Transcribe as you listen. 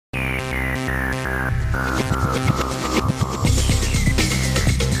Quality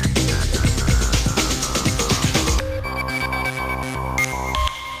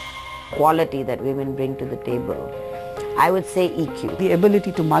that women bring to the table, I would say EQ. The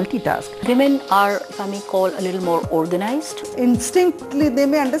ability to multitask. Women are, if I may call, a little more organized. Instinctively, they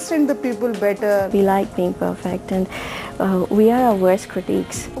may understand the people better. We like being perfect, and we are our worst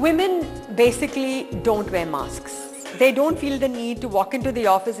critiques. Women basically don't wear masks. They don't feel the need to walk into the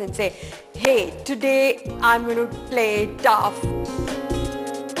office and say, hey, today I'm going to play tough.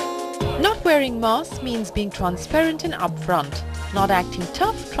 Not wearing masks means being transparent and upfront. Not acting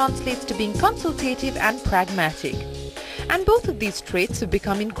tough translates to being consultative and pragmatic. And both of these traits have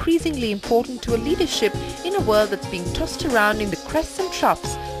become increasingly important to a leadership in a world that's being tossed around in the crests and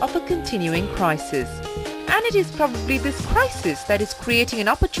troughs of a continuing crisis. And it is probably this crisis that is creating an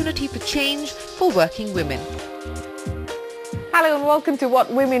opportunity for change for working women. Hello and welcome to What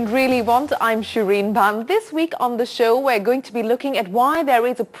Women Really Want. I'm Shireen Bam. This week on the show, we're going to be looking at why there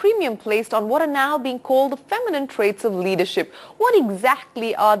is a premium placed on what are now being called the feminine traits of leadership. What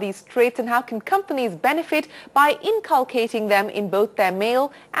exactly are these traits and how can companies benefit by inculcating them in both their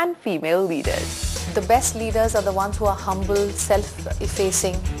male and female leaders? The best leaders are the ones who are humble,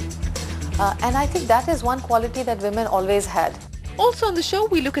 self-effacing. And I think that is one quality that women always had. Also on the show,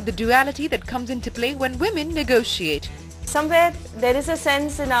 we look at the duality that comes into play when women negotiate. Somewhere there is a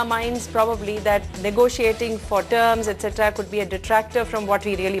sense in our minds probably that negotiating for terms, etc. could be a detractor from what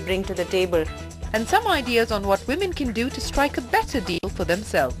we really bring to the table. And some ideas on what women can do to strike a better deal for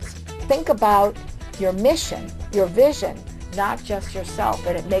themselves. Think about your mission, your vision, not just yourself,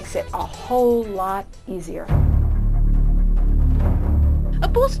 and it makes it a whole lot easier. A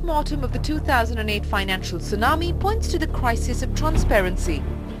post-mortem of the 2008 financial tsunami points to the crisis of transparency.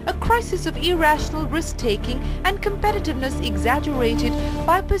 A crisis of irrational risk-taking and competitiveness exaggerated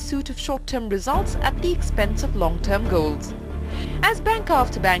by pursuit of short-term results at the expense of long-term goals. As bank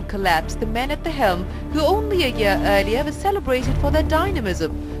after bank collapsed, the men at the helm, who only a year earlier were celebrated for their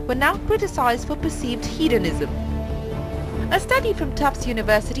dynamism, were now criticized for perceived hedonism. A study from Tufts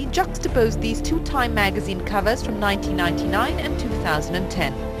University juxtaposed these two Time magazine covers from 1999 and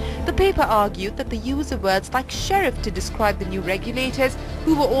 2010. The paper argued that the use of words like sheriff to describe the new regulators,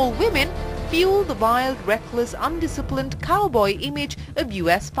 who were all women, fueled the wild, reckless, undisciplined cowboy image of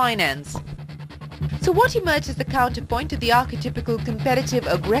US finance. So what emerged as the counterpoint to the archetypical competitive,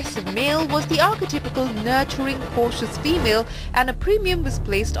 aggressive male was the archetypical nurturing, cautious female, and a premium was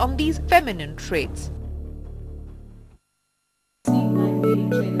placed on these feminine traits.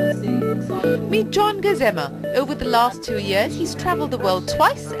 Meet John Gazema. Over the last 2 years, he's traveled the world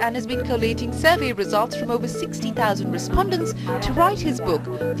twice and has been collating survey results from over 60,000 respondents to write his book,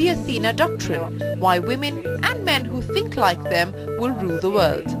 The Athena Doctrine, Why Women and Men Who Think Like Them Will Rule the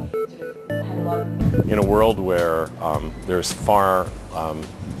World. In a world where there's far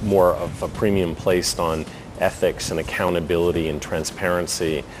more of a premium placed on ethics and accountability and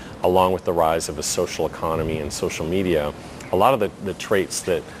transparency, along with the rise of a social economy and social media, a lot of the traits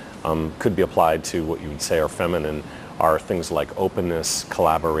that could be applied to what you would say are feminine are things like openness,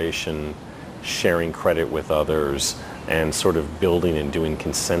 collaboration, sharing credit with others, and sort of building and doing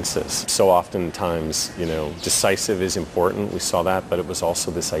consensus. So oftentimes, decisive is important. We saw that, but it was also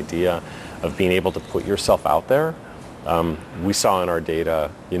this idea of being able to put yourself out there. We saw in our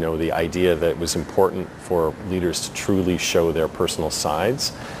data, the idea that it was important for leaders to truly show their personal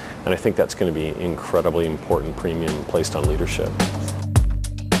sides. And I think that's going to be an incredibly important premium placed on leadership.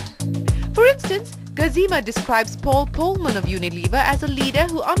 For instance, Gazema describes Paul Polman of Unilever as a leader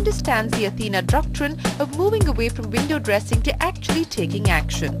who understands the Athena doctrine of moving away from window dressing to actually taking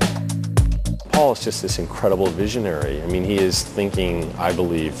action. Paul is just this incredible visionary. I mean, he is thinking, I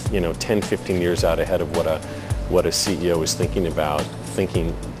believe, 10, 15 years out ahead of what a CEO is thinking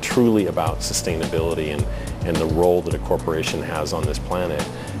truly about sustainability and the role that a corporation has on this planet.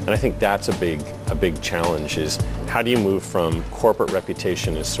 And I think that's a big challenge, is how do you move from corporate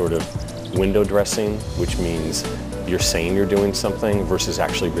reputation as sort of window dressing, which means you're saying you're doing something, versus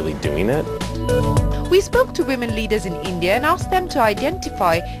actually really doing it. We spoke to women leaders in India and asked them to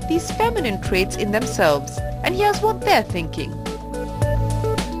identify these feminine traits in themselves. And here's what they're thinking.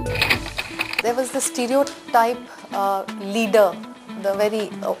 There was the stereotype leader, the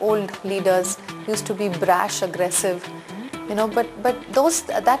very old leaders used to be brash, aggressive, but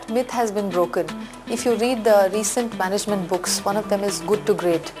that myth has been broken. If you read the recent management books, one of them is Good to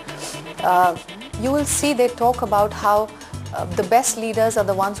Great, you will see they talk about how the best leaders are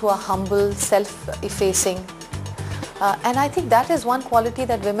the ones who are humble, self-effacing. And I think that is one quality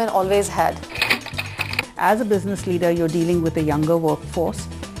that women always had. As a business leader, you're dealing with a younger workforce.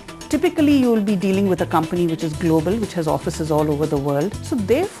 typically you will be dealing with a company which is global, which has offices all over the world. So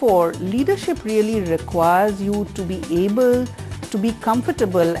therefore, leadership really requires you to be able to be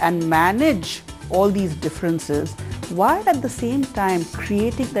comfortable and manage all these differences, while at the same time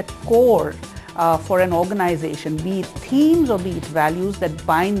creating that core for an organization, be it themes or be it values that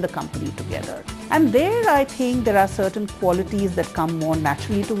bind the company together. And there I think there are certain qualities that come more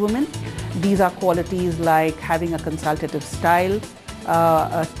naturally to women. These are qualities like having a consultative style,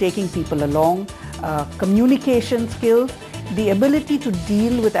 taking people along, communication skills, the ability to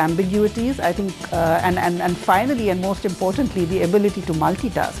deal with ambiguities, I think, and finally and most importantly, the ability to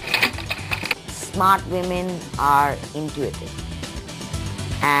multitask. Smart women are intuitive,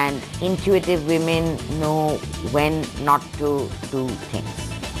 and intuitive women know when not to do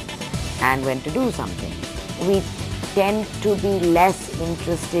things and when to do something. We tend to be less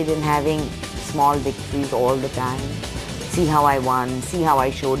interested in having small victories all the time. See how I won, see how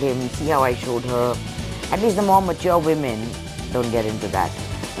I showed him, see how I showed her. At least the more mature women don't get into that.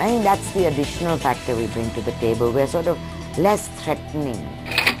 I think that's the additional factor we bring to the table. We're sort of less threatening.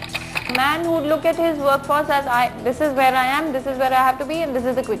 Man who would look at his workforce as this is where I am, this is where I have to be, and this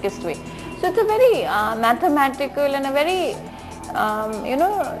is the quickest way. So it's a very mathematical and a very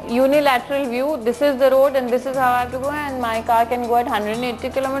unilateral view. This is the road and this is how I have to go, and my car can go at 180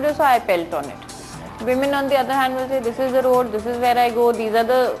 kilometers, so I pelt on it. Women on the other hand will say, this is the road, this is where I go, these are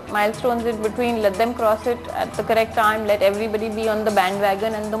the milestones in between, let them cross it at the correct time, let everybody be on the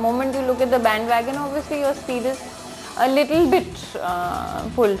bandwagon, and the moment you look at the bandwagon, obviously your speed is a little bit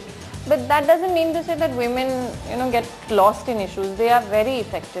pulled. But that doesn't mean to say that women, get lost in issues. They are very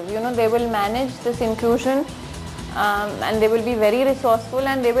effective. They will manage this inclusion and they will be very resourceful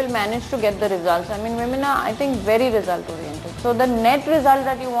and they will manage to get the results. I mean, women are, I think, very result oriented. So the net result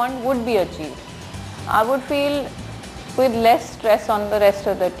that you want would be achieved. I would feel with less stress on the rest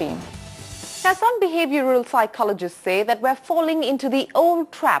of the team. Now, some behavioral psychologists say that we're falling into the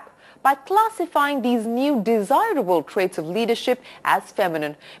old trap by classifying these new desirable traits of leadership as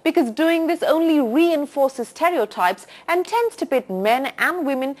feminine, because doing this only reinforces stereotypes and tends to pit men and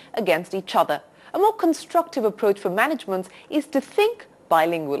women against each other. A more constructive approach for management is to think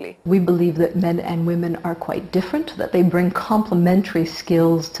bilingually. We believe that men and women are quite different, that they bring complementary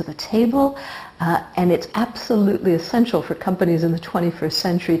skills to the table, and it's absolutely essential for companies in the 21st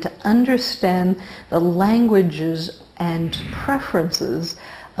century to understand the languages and preferences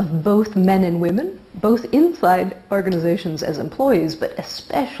of both men and women, both inside organizations as employees, but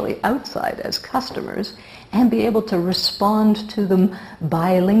especially outside as customers, and be able to respond to them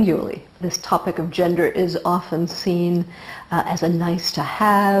bilingually. This topic of gender is often seen as a nice to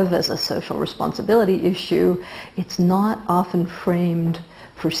have, as a social responsibility issue. It's not often framed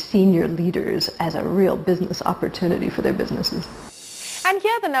for senior leaders as a real business opportunity for their businesses. And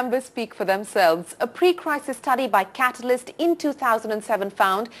here the numbers speak for themselves. A pre-crisis study by Catalyst in 2007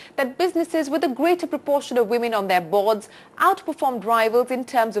 found that businesses with a greater proportion of women on their boards outperformed rivals in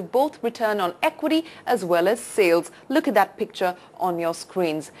terms of both return on equity as well as sales. Look at that picture on your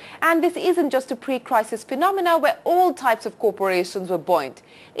screens. And this isn't just a pre-crisis phenomena where all types of corporations were buoyant.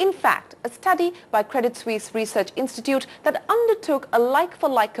 In fact, a study by Credit Suisse Research Institute that undertook a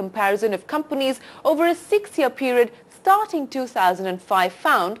like-for-like comparison of companies over a 6-year period starting 2005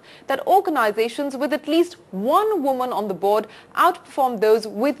 found that organizations with at least one woman on the board outperformed those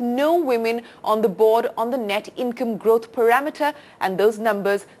with no women on the board on the net income growth parameter, and those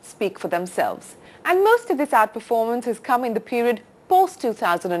numbers speak for themselves. And most of this outperformance has come in the period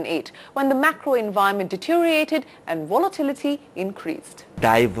post-2008, when the macro environment deteriorated and volatility increased.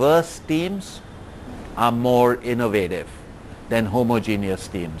 Diverse teams are more innovative than homogeneous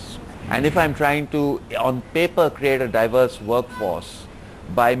teams. And if I'm trying to, on paper, create a diverse workforce,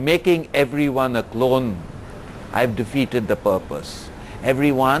 by making everyone a clone, I've defeated the purpose.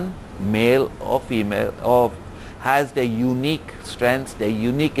 Everyone, male or female, has their unique strengths, their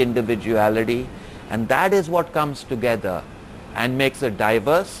unique individuality, and that is what comes together and makes a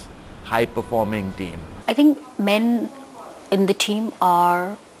diverse, high-performing team. I think men in the team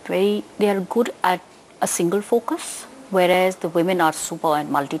are they are good at a single focus, whereas the women are super at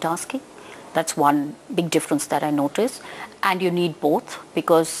multitasking. That's one big difference that I notice. And you need both,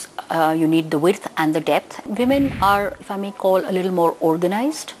 because you need the width and the depth. Women are, if I may call, a little more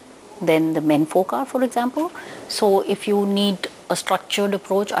organized than the men folk are, for example. So if you need a structured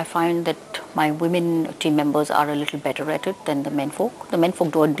approach, I find that my women team members are a little better at it than the men folk. The men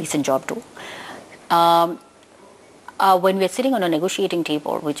folk do a decent job too. When we're sitting on a negotiating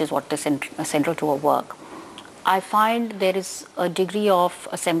table, which is what is central to our work, I find there is a degree of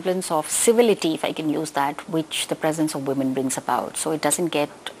a semblance of civility, if I can use that, which the presence of women brings about. So it doesn't get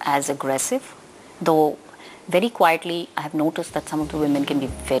as aggressive, though very quietly I have noticed that some of the women can be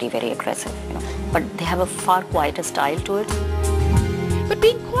very, very aggressive, but they have a far quieter style to it. But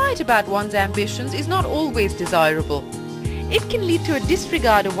being quiet about one's ambitions is not always desirable. It can lead to a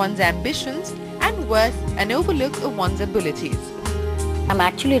disregard of one's ambitions and worse, an overlook of one's abilities. I'm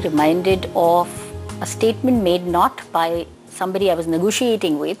actually reminded of a statement made not by somebody I was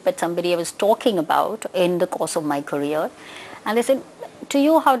negotiating with, but somebody I was talking about in the course of my career. And they said, to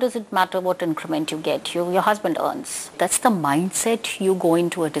you, how does it matter what increment you get? Your husband earns. That's the mindset you go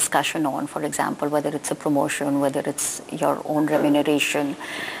into a discussion on, for example, whether it's a promotion, whether it's your own remuneration,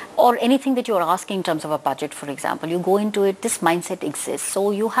 or anything that you're asking in terms of a budget, for example. You go into it, this mindset exists.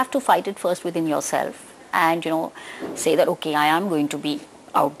 So you have to fight it first within yourself and, say that, okay, I am going to be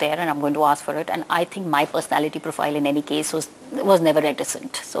out there and I'm going to ask for it. And I think my personality profile in any case was never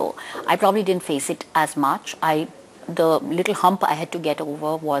reticent. So I probably didn't face it as much. The little hump I had to get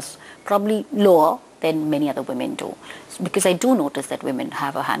over was probably lower than many other women do. Because I do notice that women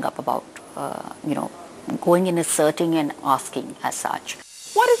have a hang up about, going and asserting and asking as such.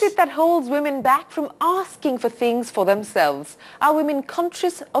 What is it that holds women back from asking for things for themselves? Are women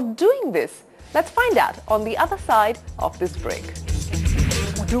conscious of doing this? Let's find out on the other side of this break.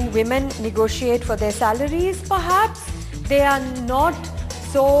 Do women negotiate for their salaries? Perhaps they are not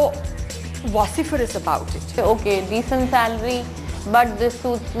so vociferous about it. Okay, decent salary, but this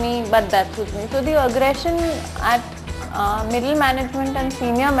suits me, but that suits me. So the aggression at middle management and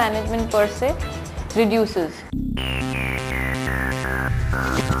senior management per se reduces.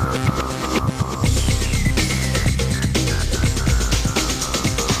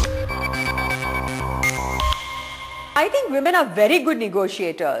 I think women are very good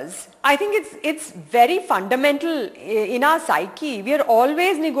negotiators. I think it's very fundamental in our psyche. We are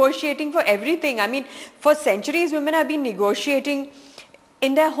always negotiating for everything. I mean, for centuries women have been negotiating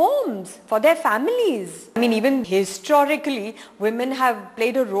in their homes, for their families. I mean, even historically, women have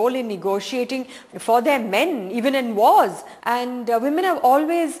played a role in negotiating for their men, even in wars. And women have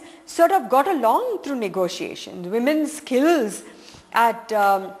always sort of got along through negotiations. Women's skills at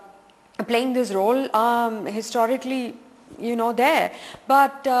playing this role historically, there.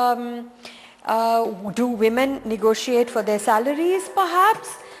 But do women negotiate for their salaries?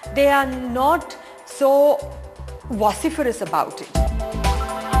 Perhaps they are not so vociferous about it.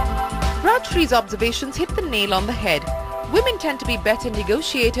 Rajshree's observations hit the nail on the head. Women tend to be better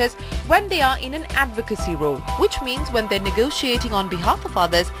negotiators when they are in an advocacy role, which means when they're negotiating on behalf of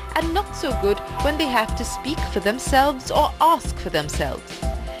others, and not so good when they have to speak for themselves or ask for themselves.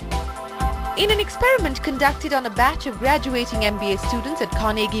 In an experiment conducted on a batch of graduating MBA students at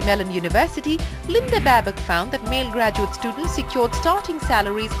Carnegie Mellon University, Linda Babcock found that male graduate students secured starting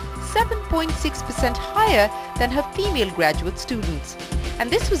salaries 7.6% higher than her female graduate students. And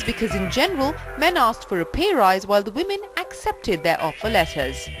this was because in general, men asked for a pay rise while the women accepted their offer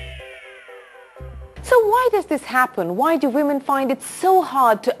letters. So why does this happen? Why do women find it so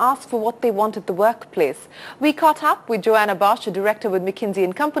hard to ask for what they want at the workplace? We caught up with Joanna Bosch, a director with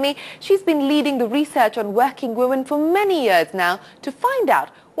McKinsey & Company. She's been leading the research on working women for many years now to find out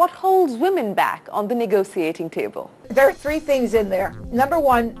what holds women back on the negotiating table. There are three things in there. Number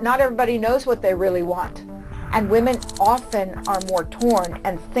one, not everybody knows what they really want. And women often are more torn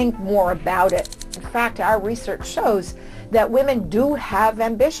and think more about it. In fact, our research shows that women do have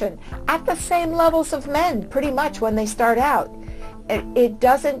ambition at the same levels of men pretty much when they start out. It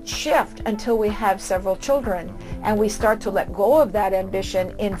doesn't shift until we have several children and we start to let go of that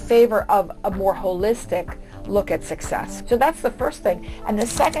ambition in favor of a more holistic look at success. So that's the first thing. And the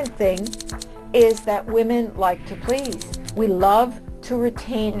second thing is that women like to please. We love to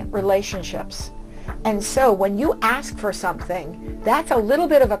retain relationships. And so when you ask for something, that's a little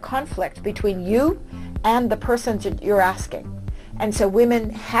bit of a conflict between you and the person that you're asking. And so women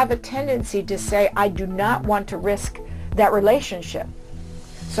have a tendency to say, I do not want to risk that relationship,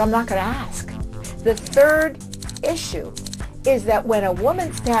 so I'm not going to ask. The third issue is that when a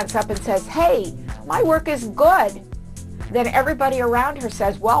woman stands up and says, hey, my work is good, then everybody around her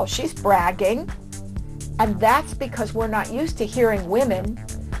says, well, she's bragging. And that's because we're not used to hearing women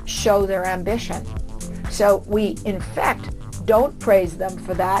show their ambition. So we, in fact, don't praise them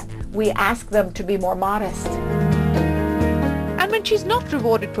for that. We ask them to be more modest. And when she's not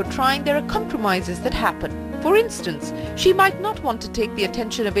rewarded for trying, there are compromises that happen. For instance, she might not want to take the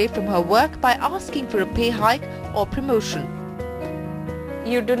attention away from her work by asking for a pay hike or promotion.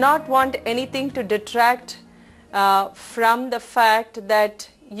 You do not want anything to detract from the fact that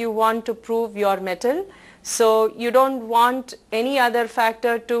you want to prove your mettle. So you don't want any other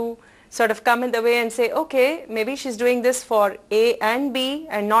factor to sort of come in the way and say, okay, maybe she's doing this for A and B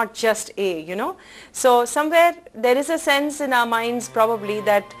and not just A, you know. So somewhere there is a sense in our minds probably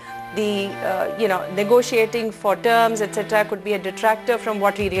that the, negotiating for terms, etc. could be a detractor from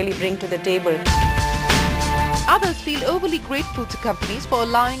what we really bring to the table. Others feel overly grateful to companies for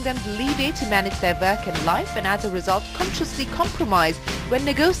allowing them the leeway to manage their work and life, and as a result consciously compromise when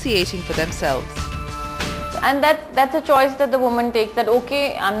negotiating for themselves. And that's a choice that the woman takes, that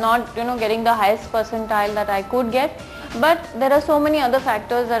okay, I'm not getting the highest percentile that I could get, but there are so many other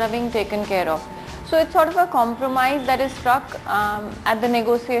factors that are being taken care of. So it's sort of a compromise that is struck at the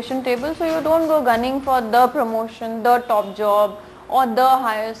negotiation table. So you don't go gunning for the promotion, the top job, or the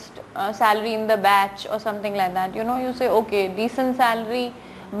highest salary in the batch or something like that. You say, okay, decent salary,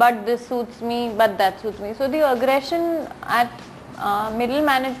 but this suits me, but that suits me. So the aggression at middle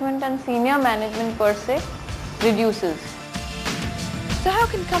management and senior management per se reduces. So how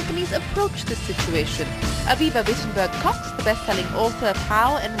can companies approach this situation? Aviva Wittenberg-Cox, the best-selling author of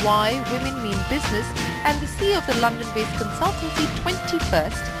How and Why Women Mean Business and the CEO of the London-based consultancy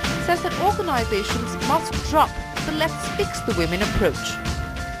 21st, says that organizations must drop the let's fix the women approach.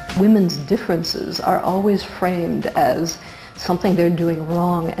 Women's differences are always framed as something they're doing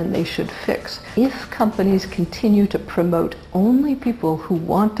wrong and they should fix. If companies continue to promote only people who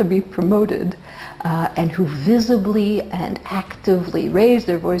want to be promoted and who visibly and actively raise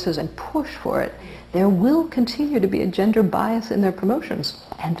their voices and push for it, there will continue to be a gender bias in their promotions,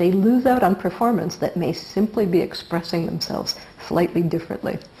 and they lose out on performance that may simply be expressing themselves slightly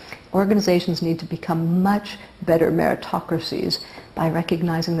differently. Organizations need to become much better meritocracies by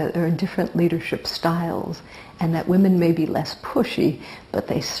recognizing that there are different leadership styles and that women may be less pushy, but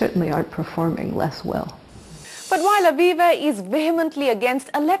they certainly aren't performing less well. But while Aviva is vehemently against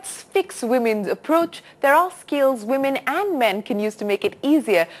a let's fix women's approach, there are skills women and men can use to make it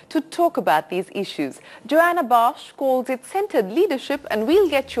easier to talk about these issues. Joanna Bosch calls it centered leadership, and we'll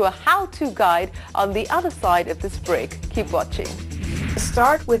get you a how-to guide on the other side of this break. Keep watching.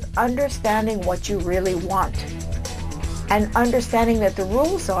 Start with understanding what you really want and understanding that the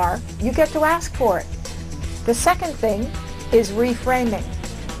rules are you get to ask for it. The second thing is reframing.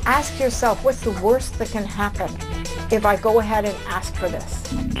 Ask yourself, what's the worst that can happen if I go ahead and ask for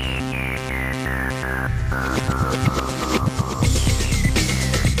this?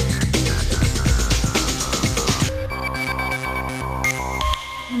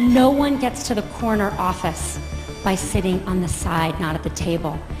 No one gets to the corner office by sitting on the side, not at the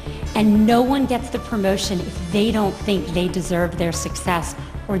table. And no one gets the promotion if they don't think they deserve their success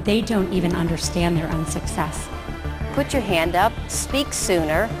or they don't even understand their own success. Put your hand up, speak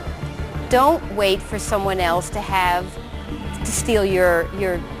sooner. Don't wait for someone else to steal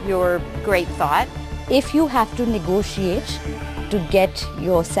your great thought. If you have to negotiate to get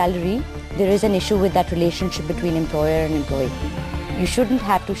your salary, there is an issue with that relationship between employer and employee. You shouldn't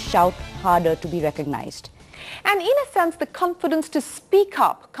have to shout harder to be recognized. And in a sense, the confidence to speak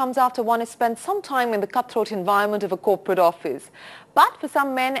up comes after one has spent some time in the cutthroat environment of a corporate office. But for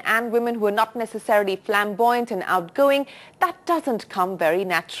some men and women who are not necessarily flamboyant and outgoing, that doesn't come very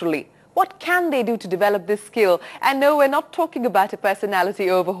naturally. What can they do to develop this skill? And no, we're not talking about a personality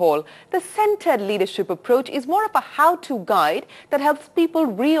overhaul. The centered leadership approach is more of a how-to guide that helps people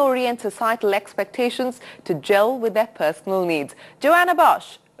reorient societal expectations to gel with their personal needs. Joanna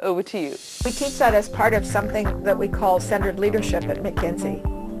Bosch, over to you. We teach that as part of something that we call centered leadership at McKinsey.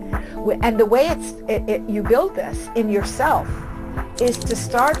 And the way you build this in yourself is to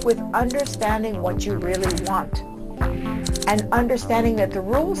start with understanding what you really want and understanding that the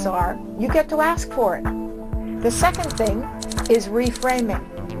rules are you get to ask for it. The second thing is reframing.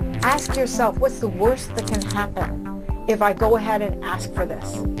 Ask yourself, what's the worst that can happen if I go ahead and ask for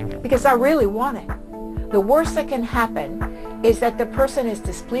this? Because I really want it. The worst that can happen is that the person is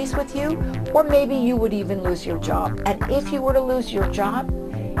displeased with you, or maybe you would even lose your job. And if you were to lose your job,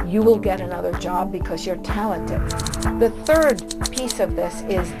 you will get another job because you're talented. The third piece of this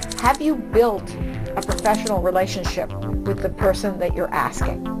is, have you built a professional relationship with the person that you're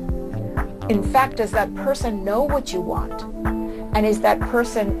asking? In fact, does that person know what you want? And is that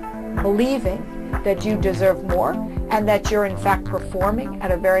person believing that you deserve more and that you're in fact performing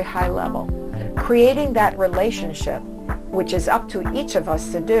at a very high level? Creating that relationship, which is up to each of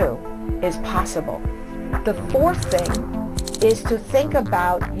us to do, is possible. The fourth thing is to think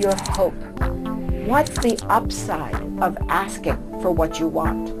about your hope. What's the upside of asking for what you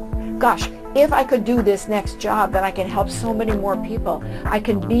want? gosh, if I could do this next job, then I can help so many more people. I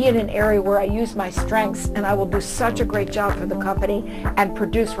can be in an area where I use my strengths, and I will do such a great job for the company and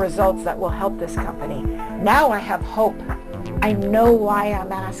produce results that will help this company. Now I have hope. I know why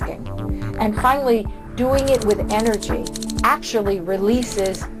I'm asking. And finally, doing it with energy actually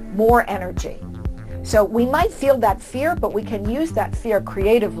releases more energy. So we might feel that fear, but we can use that fear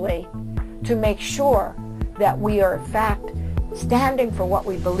creatively to make sure that we are in fact standing for what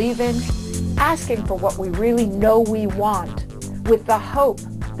we believe in, asking for what we really know we want, with the hope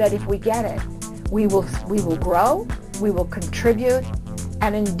that if we get it, we will grow, we will contribute,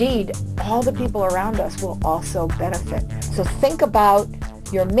 and indeed, all the people around us will also benefit. So think about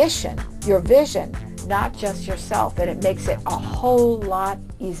your mission, your vision, not just yourself, and it makes it a whole lot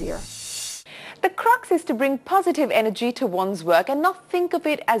easier. The crux is to bring positive energy to one's work and not think of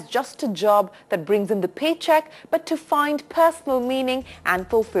it as just a job that brings in the paycheck, but to find personal meaning and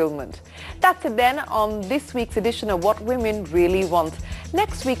fulfillment. That's it then on this week's edition of What Women Really Want.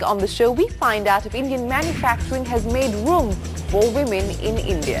 Next week on the show, we find out if Indian manufacturing has made room for women in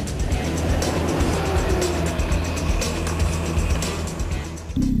India.